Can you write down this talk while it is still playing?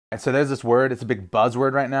And so there's this word, it's a big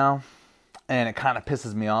buzzword right now, and it kind of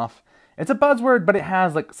pisses me off. It's a buzzword, but it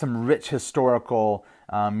has like some rich historical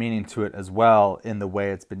meaning to it as well in the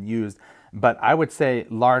way it's been used. But I would say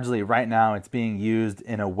largely right now it's being used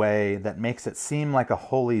in a way that makes it seem like a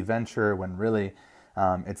holy venture when really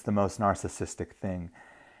it's the most narcissistic thing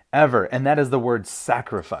ever. And that is the word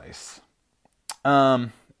sacrifice. A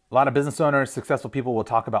lot of business owners, successful people will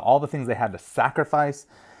talk about all the things they had to sacrifice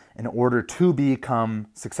in order to become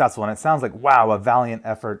successful. And it sounds like, wow, a valiant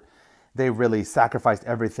effort. They really sacrificed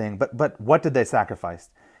everything. But what did they sacrifice?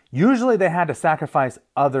 Usually they had to sacrifice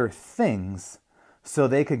other things so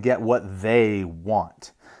they could get what they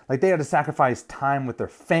want. Like they had to sacrifice time with their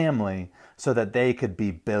family so that they could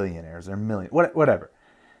be billionaires or whatever.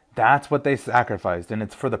 That's what they sacrificed, and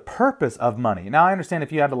it's for the purpose of money. Now, I understand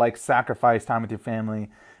if you had to like sacrifice time with your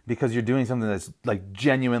family because you're doing something that's like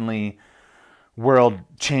genuinely world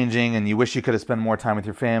changing and you wish you could have spent more time with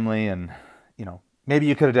your family, and you know, maybe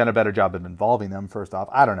you could have done a better job of involving them first off.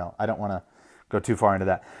 I don't know. I don't want to go too far into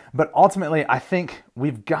that. But ultimately, I think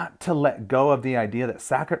we've got to let go of the idea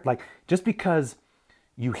that just because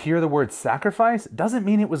you hear the word sacrifice doesn't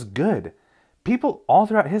mean it was good. People all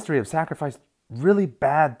throughout history have sacrificed really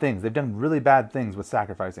bad things. They've done really bad things with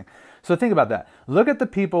sacrificing. So think about that. Look at the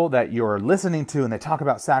people that you're listening to and they talk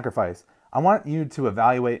about sacrifice. I want you to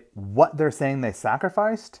evaluate what they're saying they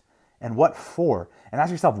sacrificed and what for. And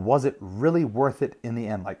ask yourself, was it really worth it in the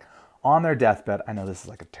end? Like on their deathbed, I know this is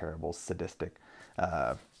like a terrible sadistic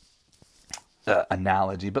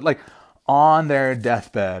analogy, but like on their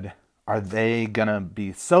deathbed, are they gonna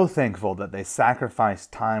be so thankful that they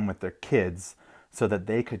sacrificed time with their kids so that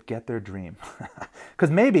they could get their dream? Because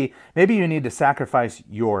maybe you need to sacrifice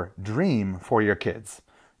your dream for your kids.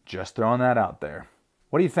 Just throwing that out there.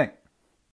 What do you think?